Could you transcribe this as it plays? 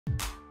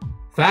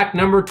Fact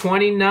number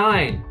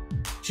 29.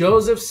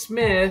 Joseph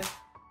Smith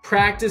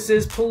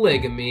practices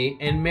polygamy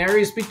and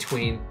marries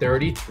between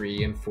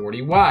 33 and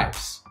 40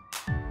 wives.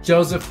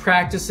 Joseph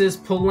practices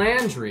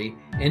polyandry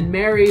and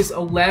marries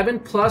 11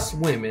 plus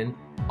women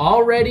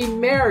already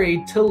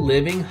married to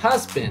living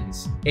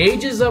husbands.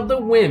 Ages of the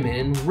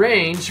women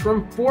range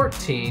from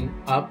 14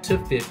 up to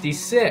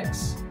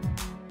 56.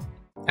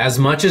 As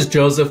much as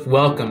Joseph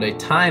welcomed a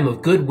time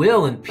of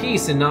goodwill and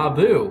peace in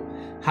Nauvoo,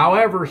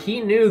 however,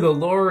 he knew the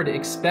Lord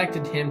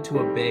expected him to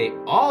obey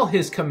all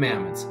his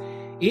commandments,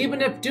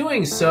 even if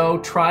doing so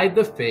tried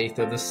the faith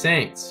of the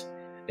saints.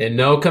 And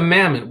no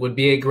commandment would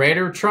be a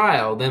greater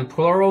trial than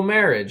plural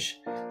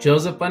marriage.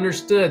 Joseph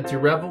understood through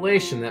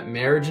revelation that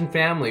marriage and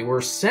family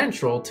were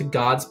central to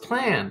God's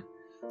plan.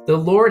 The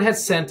Lord had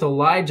sent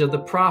Elijah the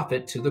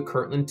prophet to the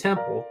Kirtland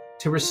temple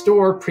to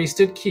restore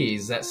priesthood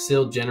keys that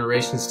sealed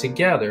generations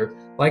together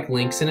like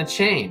links in a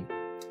chain.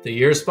 The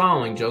years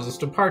following Joseph's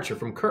departure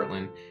from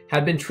Kirtland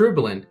had been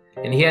turbulent,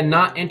 and he had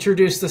not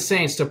introduced the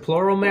saints to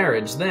plural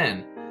marriage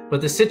then.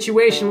 But the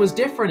situation was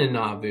different in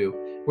Nauvoo,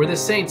 where the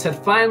saints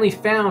had finally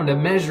found a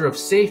measure of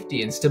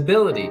safety and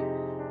stability.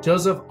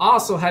 Joseph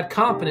also had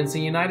confidence in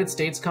the United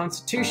States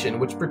Constitution,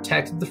 which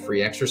protected the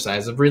free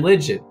exercise of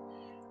religion.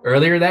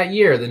 Earlier that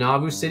year, the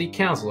Nauvoo City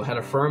Council had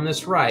affirmed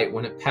this right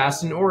when it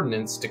passed an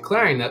ordinance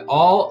declaring that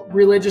all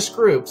religious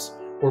groups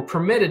were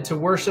permitted to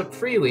worship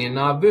freely in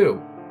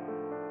Nauvoo.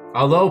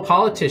 Although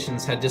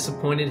politicians had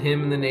disappointed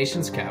him in the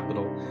nation's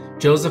capital,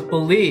 Joseph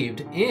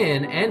believed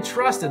in and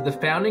trusted the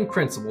founding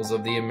principles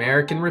of the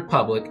American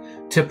Republic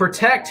to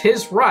protect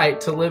his right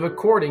to live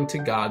according to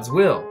God's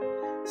will.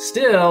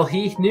 Still,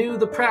 he knew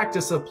the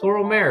practice of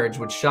plural marriage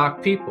would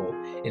shock people,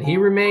 and he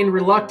remained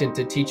reluctant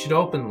to teach it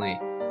openly.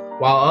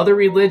 While other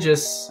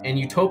religious and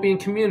utopian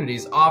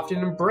communities often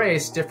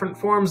embraced different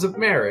forms of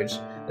marriage,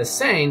 the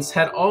saints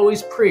had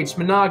always preached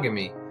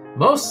monogamy.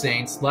 Most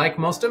saints, like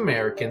most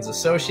Americans,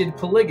 associated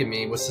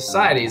polygamy with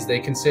societies they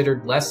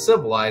considered less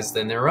civilized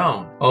than their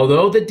own.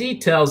 Although the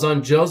details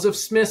on Joseph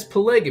Smith's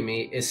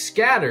polygamy is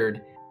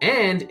scattered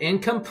and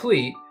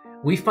incomplete,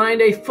 we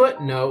find a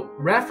footnote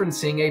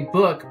referencing a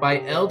book by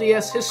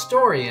LDS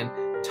historian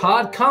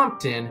Todd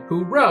Compton,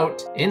 who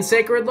wrote, "In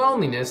Sacred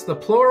Loneliness, The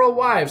Plural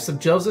Wives of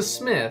Joseph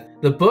Smith."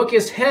 The book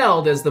is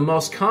hailed as the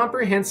most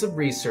comprehensive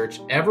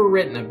research ever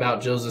written about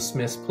Joseph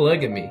Smith's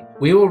polygamy.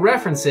 We will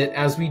reference it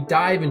as we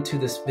dive into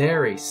this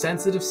very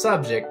sensitive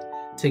subject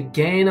to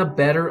gain a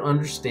better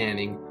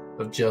understanding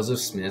of Joseph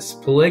Smith's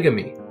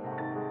polygamy.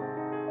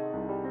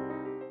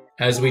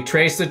 As we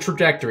trace the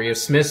trajectory of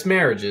Smith's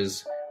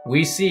marriages,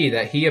 we see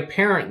that he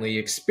apparently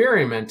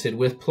experimented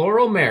with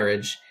plural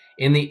marriage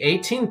in the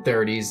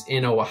 1830s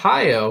in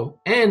Ohio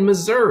and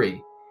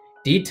Missouri.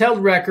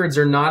 Detailed records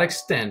are not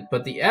extant,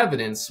 but the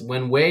evidence,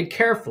 when weighed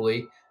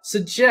carefully,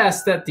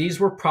 suggests that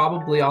these were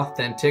probably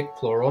authentic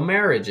plural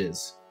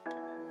marriages.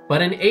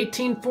 But in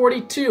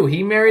 1842,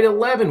 he married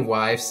 11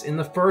 wives in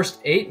the first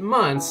 8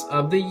 months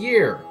of the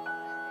year.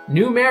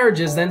 New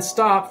marriages then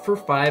stopped for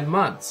 5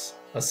 months,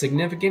 a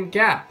significant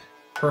gap,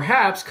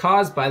 perhaps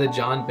caused by the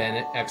John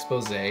Bennett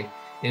expose,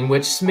 in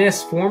which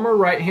Smith's former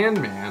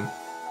right-hand man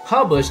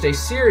published a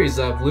series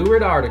of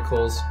lurid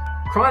articles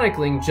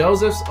chronicling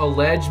Joseph's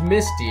alleged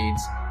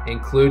misdeeds,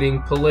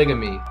 including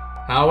polygamy.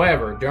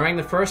 However, during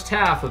the first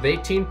half of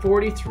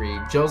 1843,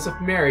 Joseph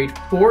married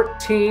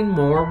 14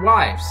 more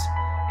wives,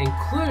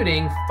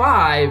 including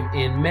 5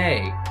 in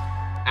May.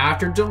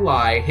 After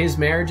July, his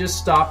marriages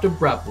stopped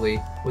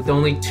abruptly, with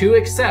only 2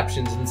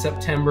 exceptions in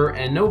September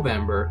and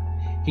November.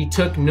 He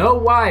took no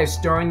wives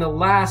during the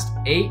last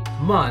 8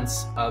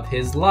 months of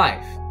his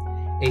life.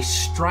 A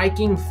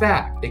striking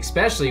fact,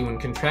 especially when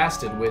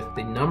contrasted with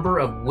the number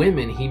of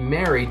women he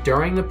married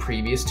during the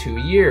previous 2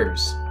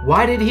 years.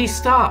 Why did he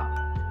stop?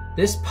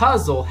 This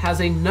puzzle has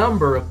a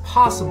number of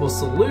possible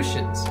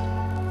solutions.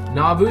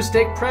 Nauvoo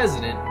State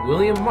President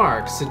William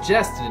Marks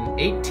suggested in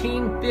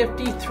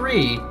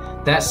 1853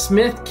 that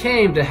Smith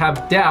came to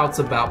have doubts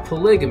about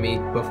polygamy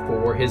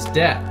before his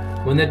death.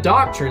 When the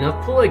doctrine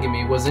of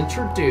polygamy was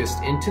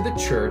introduced into the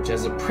church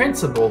as a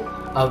principle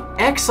of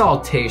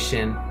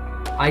exaltation,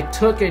 I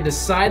took a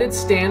decided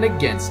stand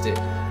against it,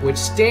 which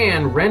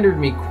stand rendered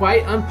me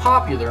quite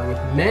unpopular with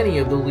many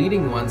of the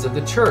leading ones of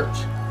the church.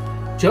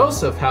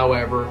 Joseph,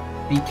 however,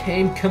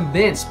 became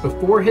convinced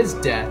before his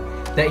death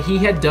that he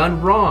had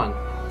done wrong.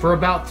 For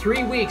about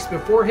 3 weeks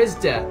before his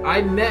death,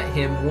 I met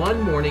him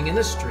one morning in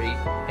the street,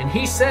 and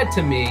he said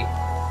to me,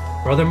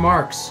 "Brother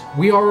Marks,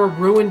 we are a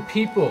ruined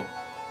people."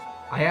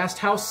 I asked,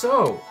 "How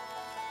so?"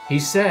 He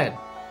said,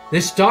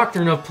 "This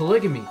doctrine of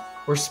polygamy,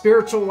 or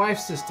spiritual wife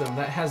system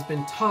that has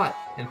been taught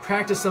and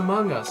practiced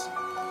among us,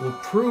 will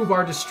prove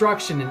our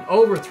destruction and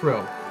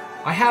overthrow.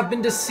 I have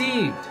been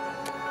deceived,"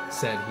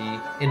 said he,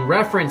 in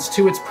reference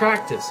to its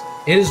practice.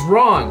 "It is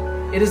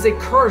wrong. It is a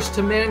curse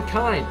to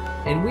mankind,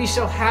 and we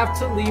shall have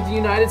to leave the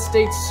United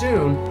States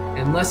soon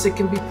unless it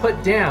can be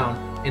put down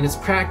and its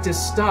practice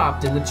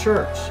stopped in the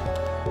church."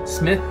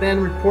 Smith then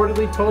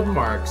reportedly told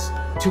Marks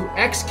to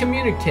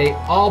excommunicate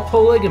all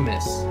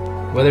polygamists.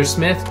 Whether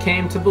Smith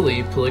came to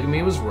believe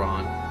polygamy was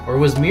wrong or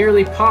was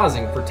merely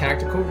pausing for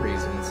tactical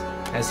reasons,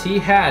 as he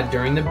had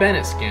during the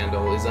Bennett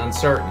scandal, is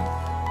uncertain.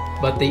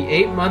 But the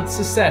 8-month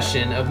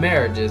succession of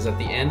marriages at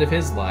the end of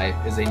his life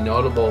is a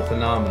notable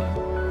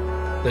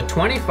phenomenon. The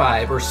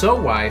 25 or so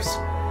wives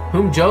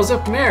whom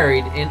Joseph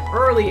married in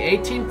early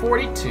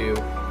 1842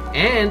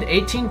 and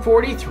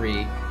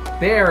 1843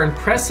 bear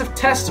impressive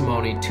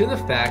testimony to the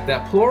fact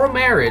that plural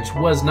marriage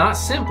was not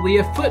simply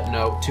a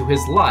footnote to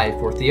his life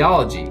or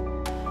theology,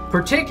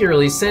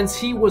 particularly since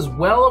he was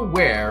well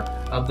aware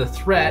of the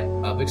threat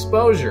of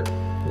exposure.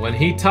 When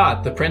he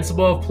taught the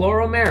principle of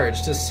plural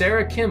marriage to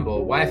Sarah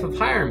Kimball, wife of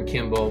Hiram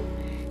Kimball,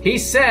 he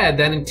said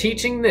that in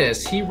teaching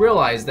this, he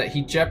realized that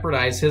he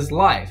jeopardized his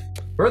life.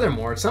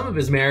 Furthermore, some of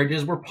his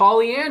marriages were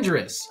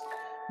polyandrous,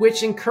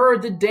 which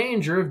incurred the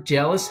danger of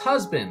jealous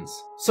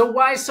husbands. So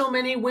why so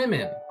many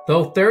women?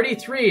 Though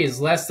 33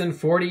 is less than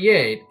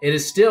 48, it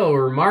is still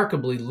a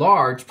remarkably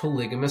large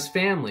polygamous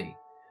family.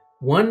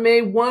 One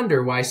may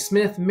wonder why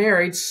Smith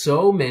married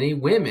so many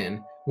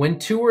women when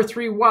 2 or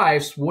 3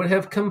 wives would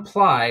have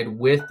complied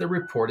with the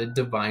reported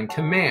divine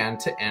command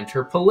to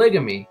enter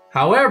polygamy.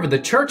 However, the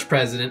church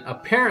president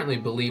apparently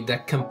believed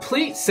that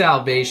complete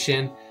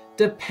salvation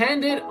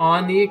depended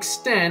on the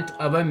extent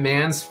of a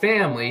man's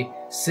family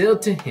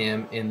sealed to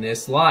him in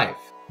this life.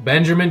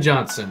 Benjamin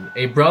Johnson,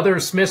 a brother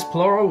of Smith's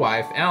plural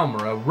wife,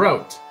 Almira,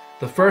 wrote,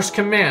 "The first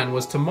command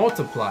was to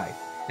multiply,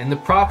 and the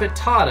prophet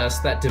taught us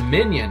that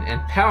dominion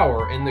and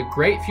power in the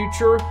great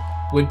future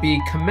would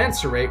be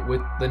commensurate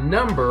with the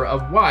number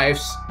of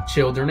wives,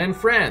 children, and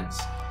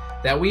friends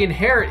that we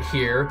inherit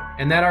here,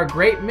 and that our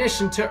great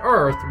mission to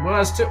earth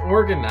was to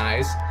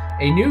organize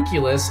a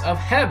nucleus of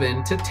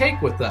heaven to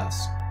take with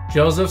us."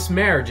 Joseph's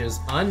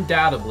marriages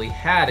undoubtedly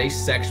had a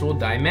sexual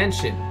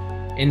dimension.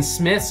 In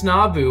Smith's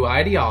Nauvoo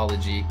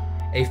ideology,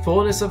 a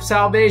fullness of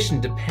salvation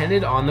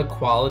depended on the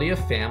quality of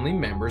family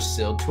members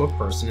sealed to a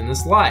person in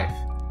this life.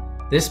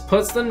 This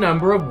puts the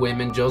number of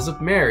women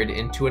Joseph married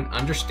into an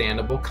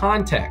understandable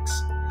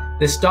context.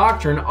 This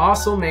doctrine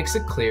also makes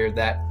it clear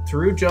that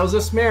through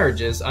Joseph's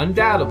marriages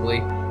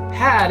undoubtedly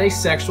had a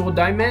sexual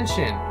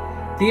dimension.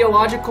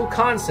 Theological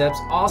concepts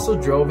also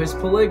drove his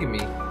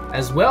polygamy,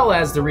 as well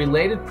as the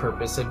related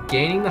purpose of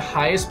gaining the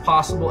highest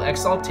possible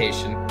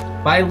exaltation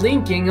by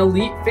linking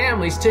elite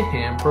families to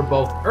him for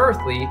both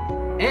earthly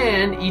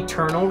and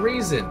eternal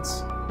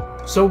reasons.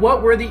 So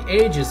what were the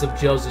ages of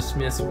Joseph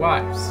Smith's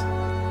wives?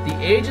 The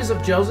ages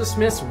of Joseph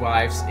Smith's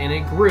wives in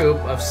a group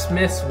of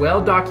Smith's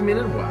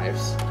well-documented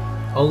wives,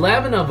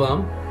 11 of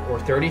them, or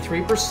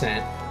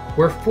 33%,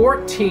 were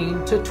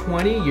 14 to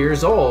 20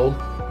 years old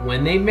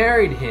when they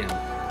married him.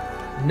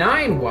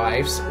 9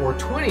 wives, or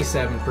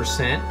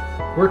 27%,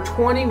 were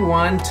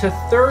 21 to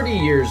 30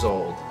 years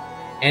old,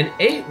 and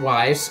 8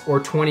 wives, or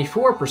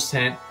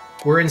 24%,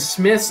 were in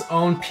Smith's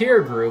own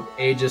peer group,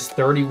 ages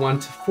 31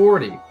 to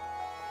 40.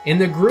 In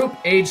the group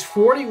aged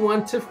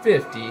 41 to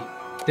 50,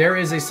 there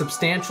is a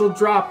substantial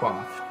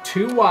drop-off.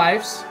 2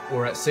 wives,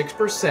 or at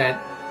 6%,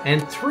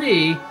 and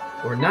 3,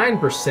 or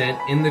 9%,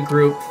 in the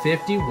group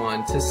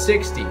 51 to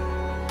 60.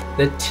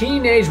 The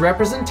teenage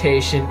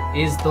representation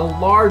is the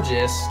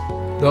largest,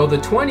 though the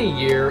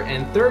 20-year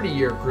and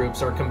 30-year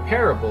groups are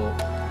comparable,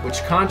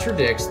 which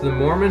contradicts the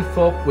Mormon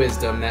folk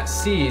wisdom that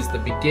sees the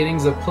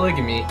beginnings of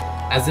polygamy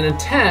as an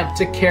attempt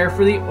to care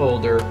for the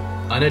older,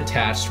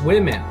 unattached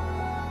women.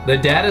 The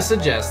data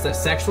suggests that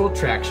sexual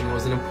attraction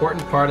was an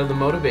important part of the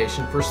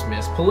motivation for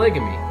Smith's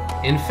polygamy.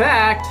 In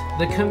fact,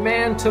 the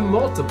command to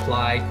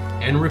multiply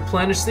and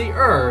replenish the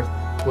earth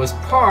was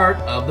part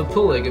of the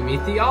polygamy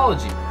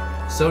theology,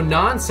 so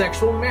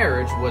non-sexual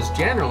marriage was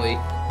generally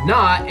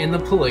not in the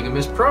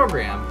polygamous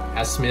program,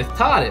 as Smith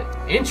taught it.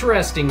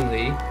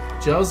 Interestingly,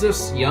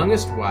 Joseph's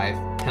youngest wife,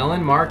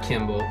 Helen Mar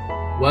Kimball,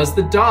 was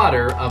the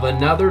daughter of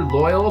another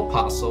loyal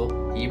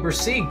apostle, Heber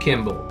C.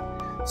 Kimball.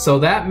 So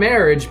that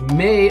marriage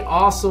may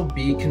also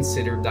be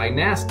considered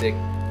dynastic,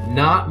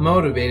 not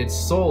motivated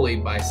solely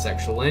by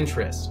sexual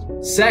interest.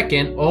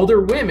 Second,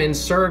 older women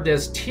served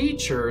as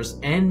teachers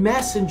and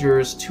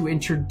messengers to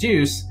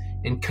introduce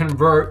and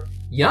convert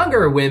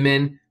younger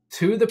women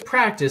to the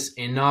practice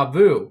in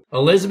Nauvoo.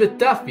 Elizabeth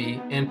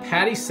Duffy and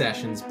Patty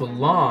Sessions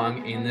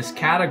belong in this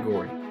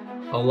category.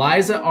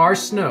 Eliza R.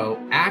 Snow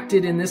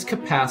acted in this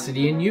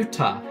capacity in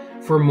Utah.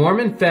 For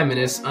Mormon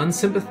feminists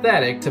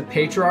unsympathetic to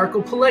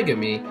patriarchal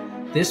polygamy,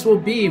 this will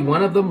be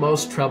one of the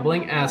most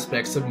troubling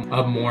aspects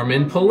of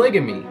Mormon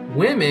polygamy.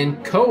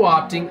 Women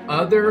co-opting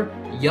other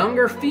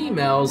younger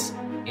females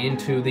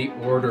into the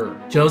order.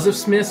 Joseph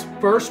Smith's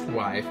first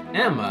wife,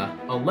 Emma,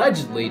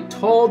 allegedly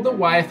told the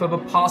wife of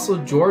Apostle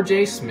George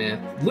A. Smith,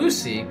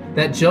 Lucy,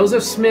 that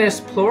Joseph Smith's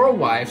plural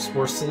wives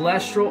were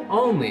celestial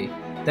only,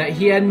 that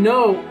he had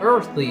no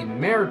earthly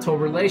marital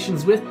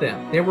relations with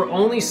them. They were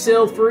only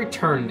sealed for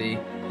eternity.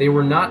 They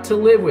were not to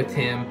live with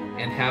him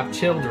and have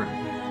children.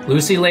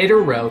 Lucy later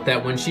wrote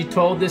that when she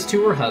told this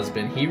to her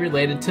husband, he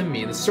related to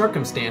me the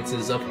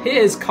circumstances of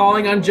his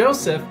calling on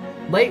Joseph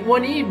late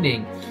one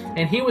evening,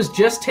 and he was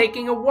just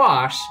taking a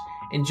wash,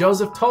 and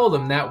Joseph told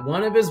him that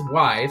one of his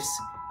wives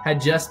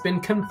had just been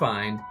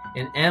confined,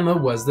 and Emma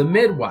was the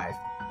midwife,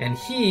 and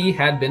he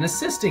had been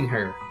assisting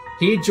her.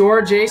 He,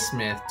 George A.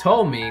 Smith,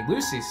 told me,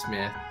 Lucy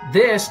Smith,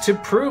 this to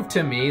prove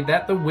to me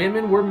that the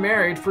women were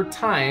married for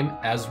time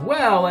as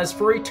well as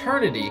for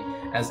eternity,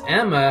 as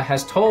Emma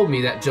has told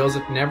me that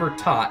Joseph never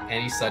taught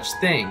any such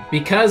thing.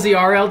 Because the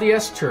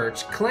RLDS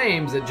Church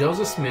claims that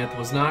Joseph Smith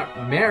was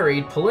not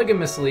married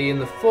polygamously in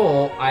the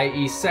full,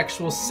 i.e.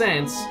 sexual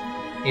sense,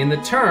 in the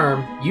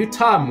term,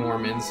 Utah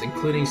Mormons,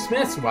 including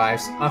Smith's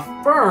wives,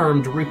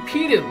 affirmed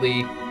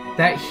repeatedly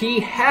that he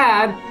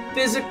had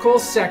physical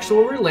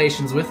sexual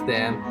relations with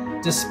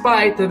them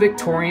despite the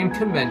Victorian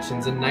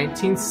conventions in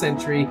 19th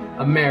century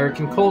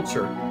American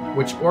culture,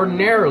 which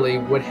ordinarily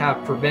would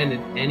have prevented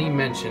any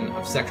mention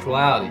of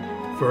sexuality.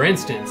 For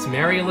instance,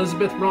 Mary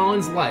Elizabeth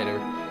Rollins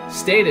Leiter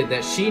stated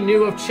that she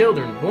knew of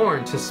children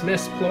born to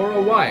Smith's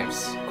plural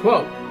wives.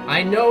 Quote,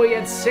 I know he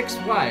had 6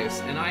 wives,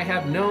 and I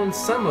have known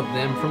some of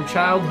them from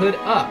childhood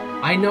up.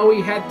 I know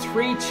he had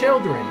 3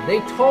 children.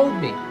 They told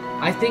me.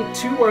 I think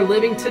 2 are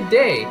living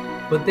today,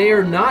 but they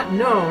are not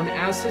known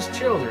as his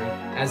children,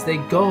 as they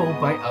go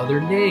by other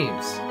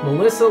names.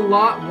 Melissa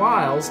Lott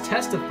Wiles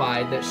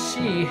testified that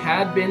she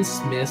had been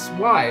Smith's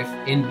wife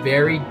in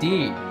very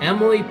deed.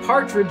 Emily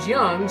Partridge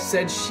Young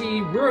said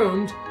she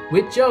roomed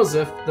with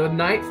Joseph the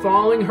night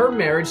following her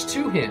marriage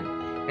to him,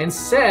 and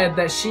said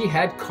that she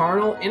had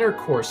carnal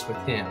intercourse with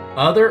him.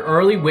 Other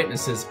early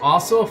witnesses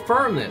also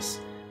affirm this.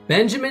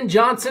 Benjamin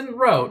Johnson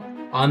wrote,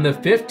 on the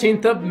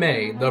 15th of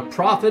May, the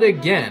prophet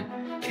again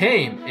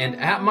came and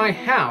at my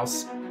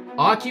house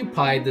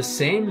occupied the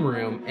same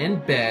room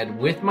and bed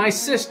with my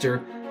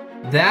sister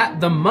that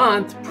the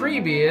month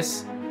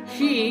previous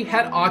he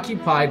had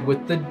occupied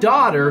with the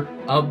daughter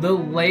of the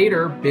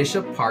later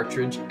Bishop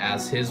Partridge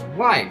as his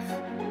wife.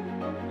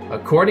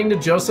 According to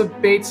Joseph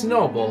Bates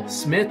Noble,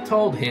 Smith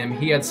told him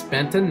he had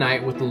spent a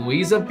night with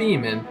Louisa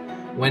Beeman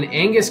when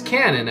Angus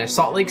Cannon, a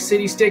Salt Lake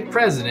City stake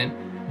president,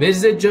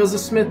 visited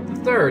Joseph Smith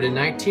III in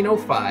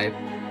 1905.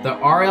 The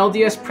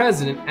RLDS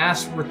president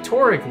asked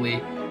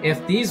rhetorically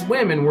if these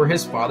women were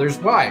his father's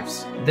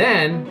wives.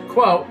 Then,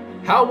 quote,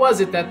 how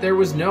was it that there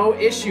was no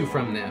issue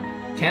from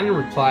them? Cannon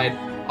replied,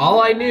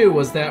 all I knew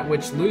was that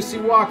which Lucy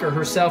Walker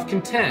herself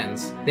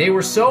contends. They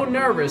were so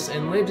nervous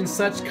and lived in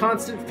such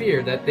constant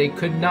fear that they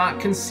could not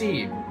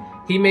conceive.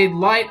 He made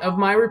light of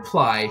my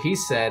reply. He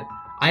said,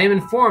 I am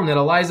informed that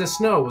Eliza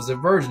Snow was a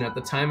virgin at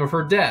the time of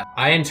her death.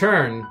 I in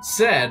turn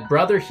said,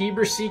 Brother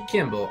Heber C.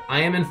 Kimball,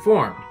 I am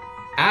informed.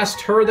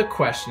 Asked her the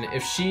question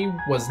if she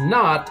was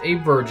not a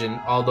virgin,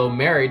 although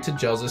married to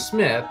Joseph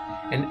Smith,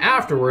 and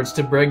afterwards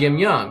to Brigham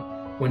Young,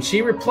 when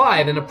she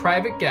replied in a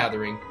private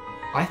gathering,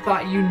 I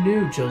thought you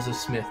knew Joseph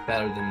Smith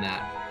better than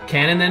that.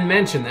 Cannon then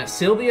mentioned that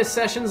Sylvia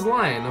Sessions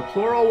Lyon, the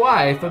plural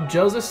wife of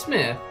Joseph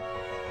Smith,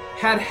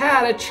 had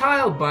had a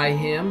child by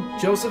him,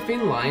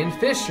 Josephine Lyon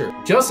Fisher.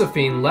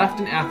 Josephine left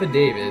an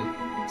affidavit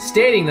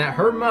stating that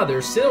her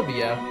mother,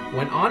 Sylvia,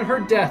 when on her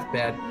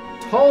deathbed,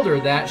 told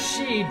her that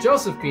she,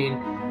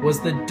 Josephine,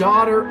 was the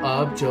daughter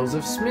of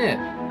Joseph Smith.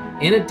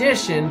 In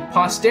addition,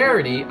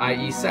 posterity,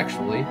 i.e.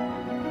 sexually,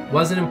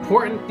 was an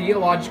important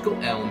theological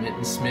element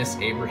in Smith's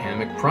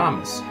Abrahamic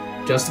promise,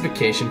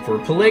 justification for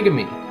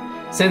polygamy.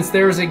 Since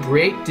there is a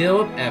great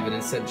deal of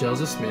evidence that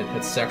Joseph Smith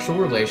had sexual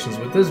relations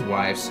with his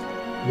wives,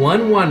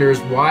 one wonders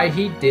why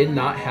he did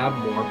not have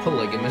more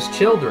polygamous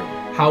children.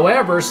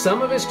 However,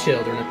 some of his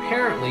children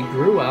apparently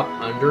grew up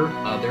under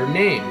other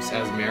names,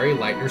 as Mary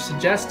Leitner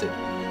suggested.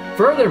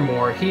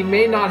 Furthermore, he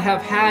may not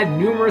have had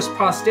numerous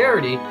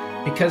posterity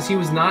because he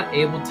was not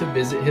able to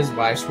visit his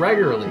wives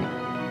regularly,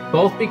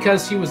 both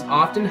because he was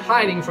often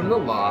hiding from the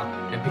law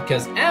and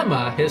because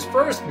Emma, his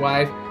first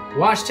wife,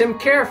 watched him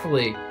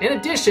carefully. In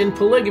addition,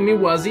 polygamy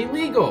was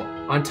illegal.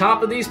 On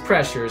top of these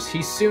pressures,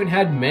 he soon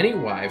had many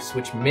wives,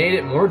 which made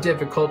it more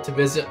difficult to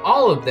visit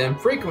all of them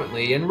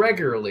frequently and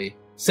regularly.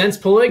 Since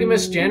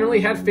polygamists generally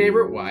had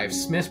favorite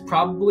wives, Smith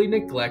probably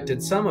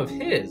neglected some of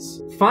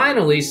his.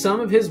 Finally, some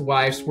of his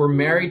wives were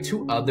married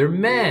to other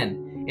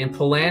men in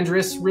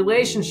polyandrous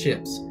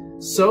relationships,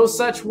 so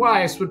such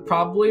wives would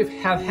probably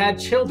have had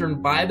children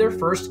by their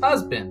first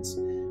husbands,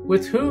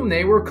 with whom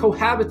they were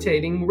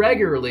cohabitating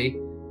regularly,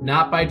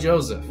 not by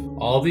Joseph.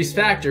 All these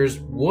factors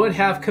would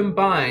have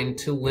combined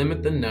to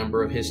limit the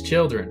number of his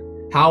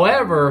children.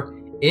 However,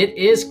 it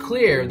is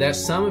clear that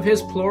some of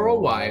his plural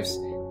wives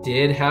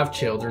did have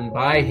children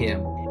by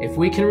him, if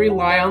we can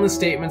rely on the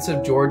statements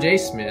of George A.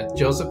 Smith,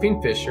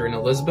 Josephine Fisher, and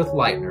Elizabeth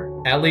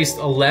Leitner. At least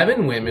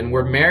 11 women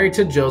were married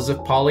to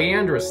Joseph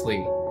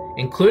polyandrously,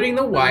 including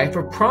the wife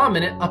of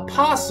prominent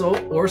apostle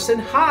Orson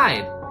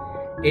Hyde.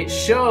 It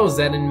shows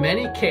that in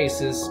many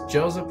cases,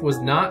 Joseph was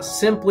not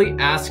simply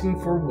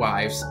asking for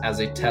wives as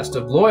a test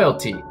of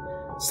loyalty.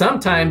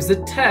 Sometimes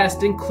the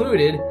test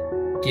included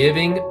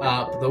giving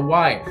up the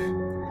wife.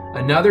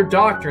 Another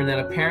doctrine that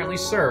apparently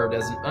served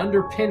as an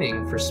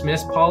underpinning for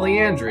Smith's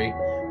polyandry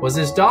was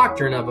his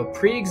doctrine of a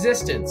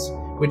pre-existence,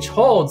 which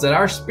holds that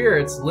our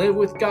spirits live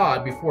with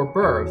God before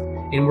birth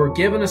and were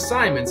given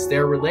assignments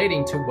there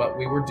relating to what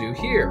we were due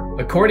here.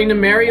 According to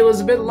Mary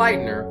Elizabeth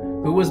Leitner,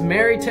 who was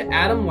married to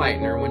Adam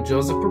Leitner when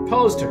Joseph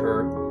proposed to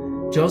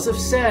her, Joseph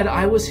said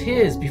I was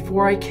his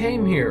before I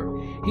came here.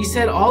 He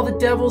said all the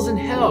devils in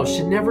hell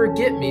should never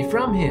get me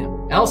from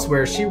him.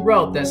 Elsewhere, she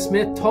wrote that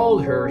Smith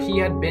told her he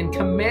had been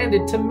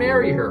commanded to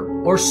marry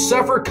her or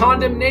suffer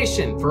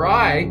condemnation, for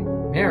I,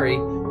 Mary,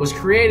 was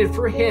created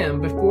for him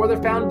before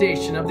the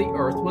foundation of the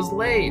earth was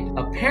laid.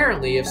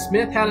 Apparently, if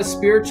Smith had a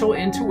spiritual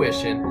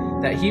intuition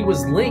that he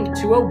was linked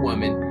to a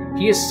woman,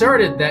 he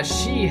asserted that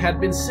she had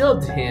been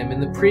sealed to him in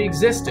the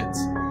pre-existence,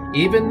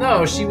 even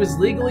though she was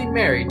legally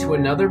married to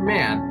another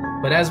man.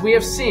 But as we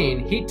have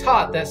seen, he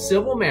taught that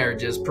civil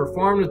marriages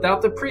performed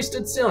without the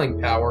priesthood sealing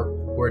power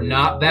were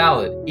not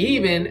valid,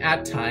 even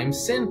at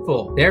times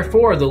sinful.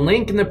 Therefore, the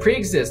link in the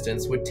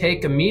pre-existence would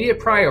take immediate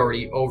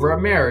priority over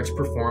a marriage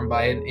performed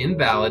by an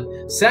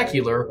invalid,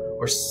 secular,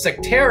 or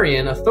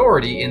sectarian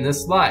authority in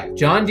this life.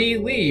 John D.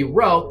 Lee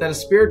wrote that a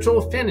spiritual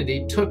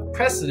affinity took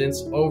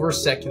precedence over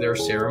secular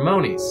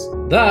ceremonies.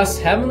 Thus,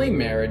 heavenly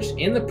marriage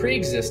in the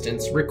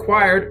pre-existence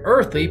required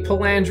earthly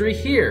polyandry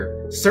here.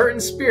 Certain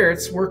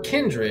spirits were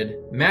kindred,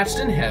 matched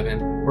in heaven,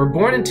 were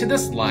born into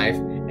this life,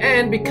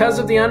 and because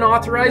of the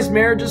unauthorized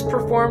marriages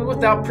performed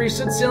without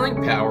priesthood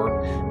sealing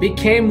power,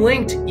 became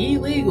linked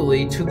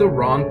illegally to the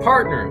wrong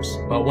partners.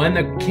 But when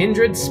the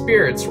kindred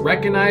spirits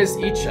recognized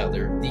each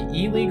other, the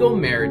illegal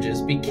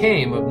marriages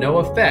became of no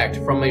effect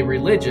from a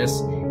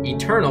religious,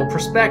 eternal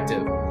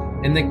perspective,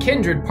 and the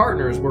kindred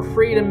partners were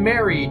free to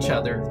marry each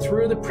other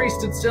through the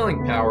priesthood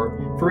sealing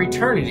power for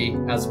eternity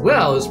as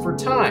well as for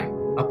time.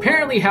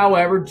 Apparently,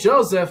 however,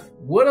 Joseph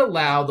would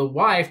allow the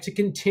wife to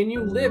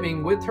continue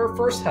living with her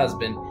first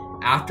husband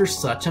after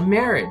such a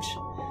marriage.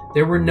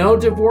 There were no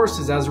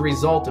divorces as a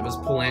result of his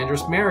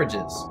polyandrous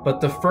marriages, but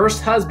the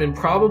first husband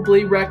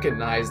probably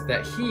recognized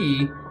that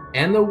he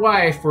and the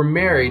wife were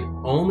married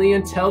only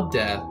until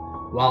death,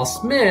 while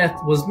Smith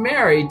was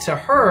married to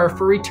her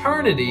for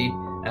eternity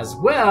as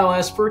well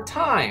as for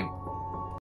time.